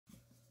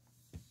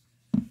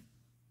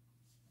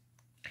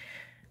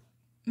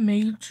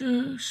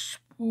major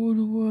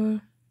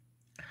spoiler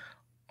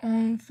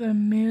on the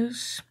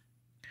Miz'S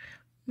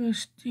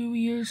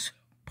mysterious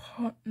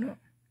partner.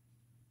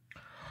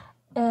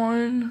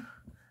 On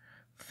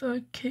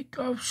the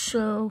kickoff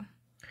show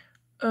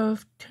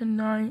of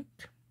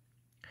tonight,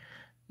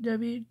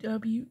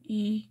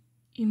 WWE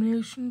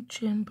Elimination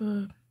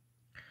Chamber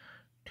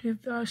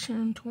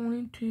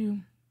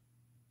 2022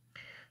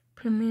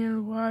 premiere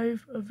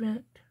live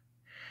event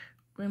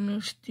where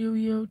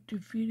Mysterio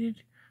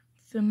defeated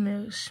The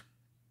Miz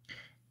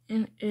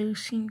in a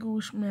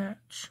singles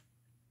match.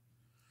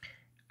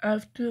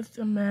 After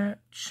the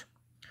match,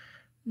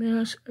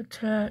 Miz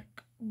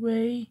attacked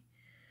Ray,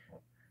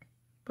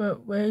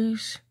 but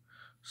Ray's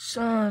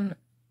son,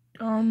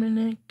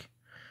 Dominic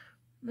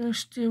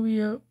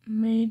Mysterio,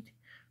 made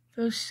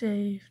the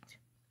save,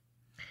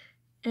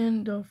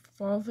 and the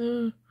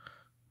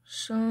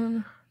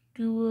father-son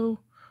duo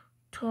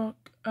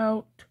took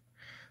out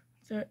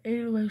the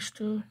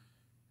A-lister.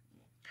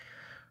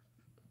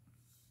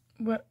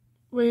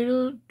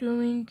 Later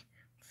during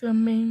the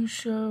main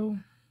show,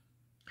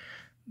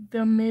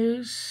 The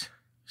Miz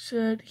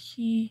said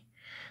he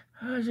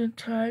has a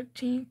tag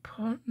team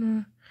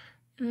partner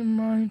in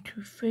mind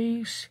to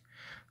face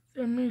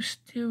the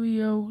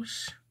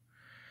Mysterios.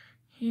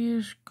 He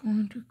is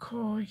going to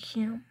call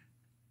him,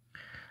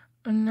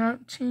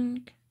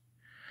 announcing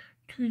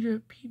to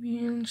the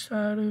PB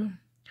Insider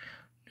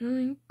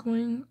during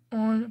going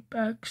on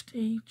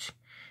backstage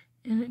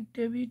in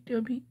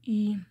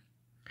WWE.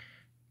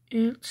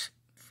 It's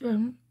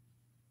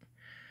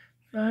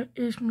that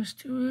is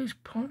Mysterio's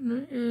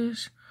partner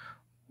is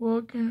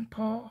Logan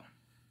Paul.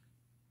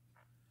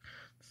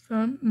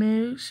 The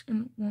Miz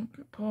and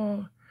Logan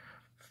Paul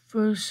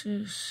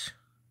versus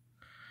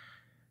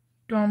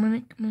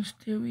Dominic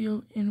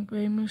Mysterio and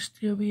Rey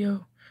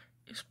Mysterio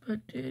is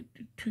expected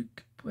to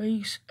take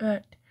place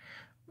at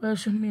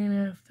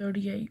WrestleMania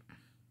 38.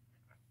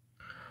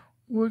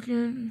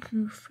 Logan,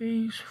 who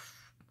faced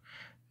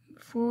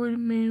Floyd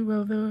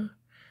Mayweather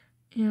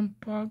in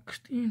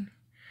boxing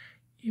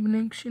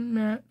elimination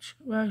match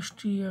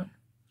last year,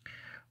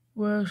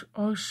 was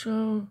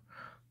also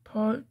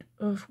part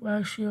of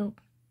last year's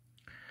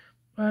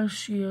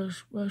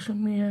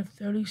WrestleMania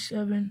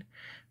 37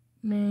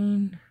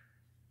 main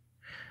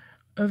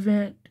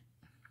event.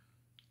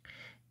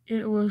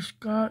 It was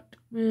got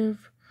with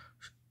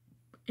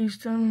a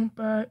stunner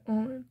by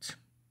Owens.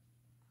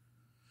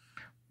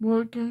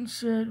 Morgan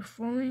said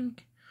following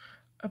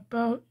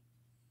about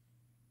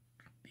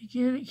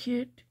begin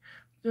hit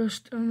the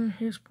stunner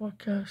his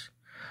podcast.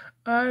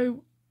 I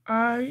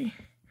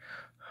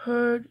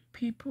heard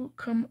people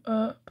come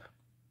up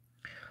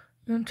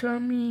and tell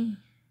me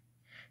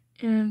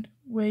and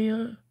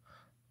we're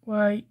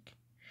like,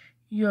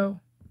 yo,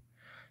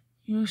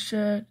 you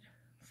said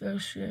the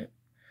shit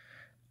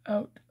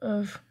out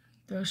of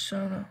the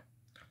stunner.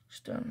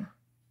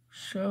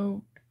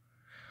 So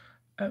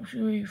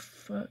absolutely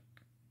fuck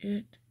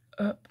it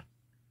up.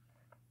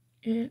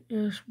 It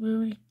is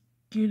really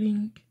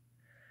getting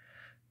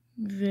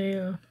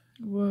there.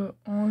 Were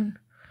on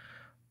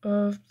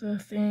of the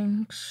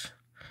things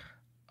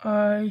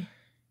I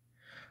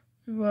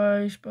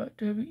realized about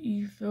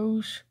WWE,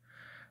 those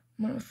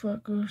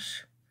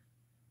motherfuckers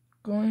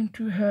going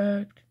to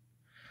head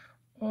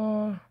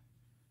or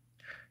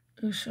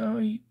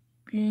sorry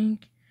being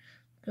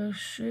the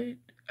shit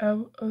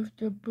out of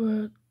the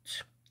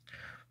birds,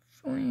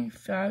 throwing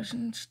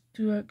thousands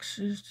to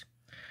exits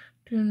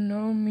to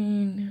no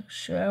mean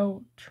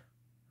shout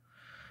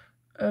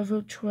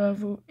ever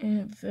travel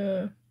in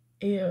the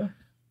air.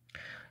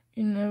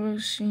 You never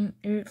seen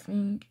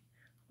anything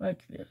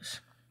like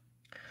this.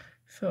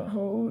 The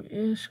whole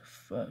is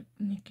fucked.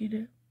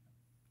 Negative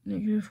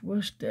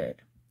was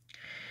dead.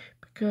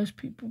 Because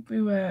people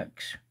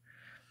relax.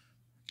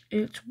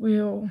 It's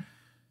real.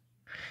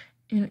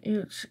 And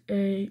it's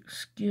a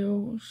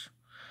skills.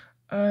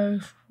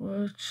 It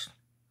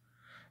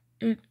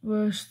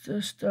was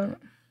the stunner.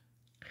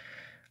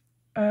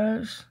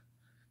 As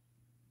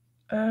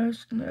I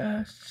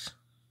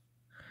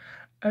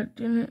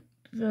didn't,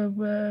 the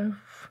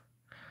ref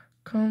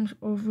comes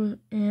over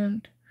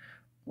and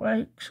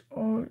wipes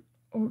all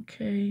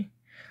okay.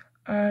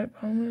 I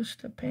promise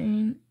the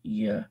pain,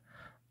 yeah,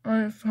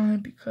 I'm fine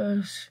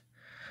because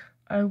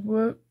I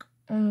work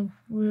on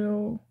the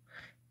wheel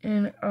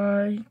and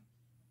I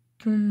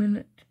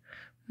commit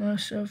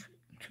myself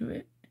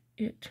to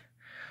it.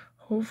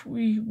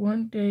 Hopefully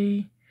one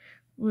day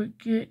we'll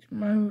get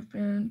my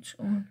revenge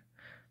on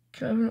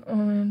Kevin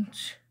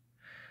Owens.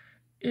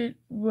 It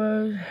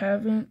was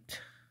haven't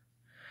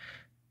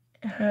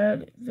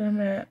had the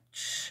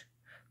match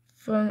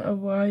for a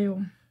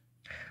while.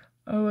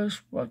 I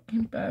was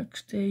walking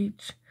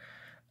backstage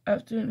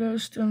after the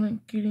stunner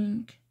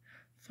getting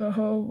the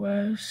whole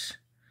last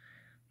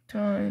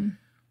time,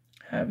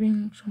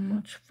 having so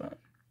much fun.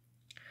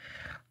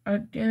 I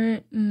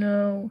didn't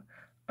know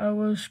I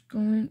was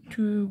going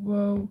to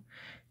roll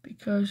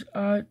because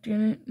I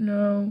didn't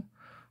know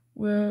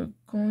were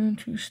going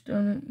to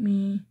stun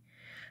me,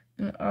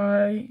 and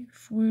I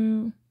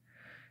flew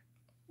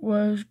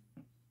was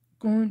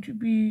going to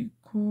be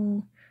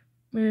cool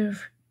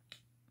if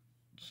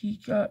he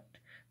got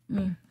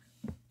me.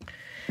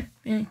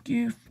 Thank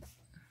you for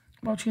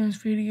watching this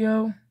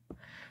video.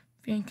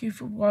 Thank you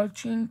for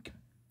watching.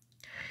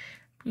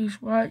 Please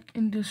like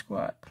and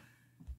subscribe.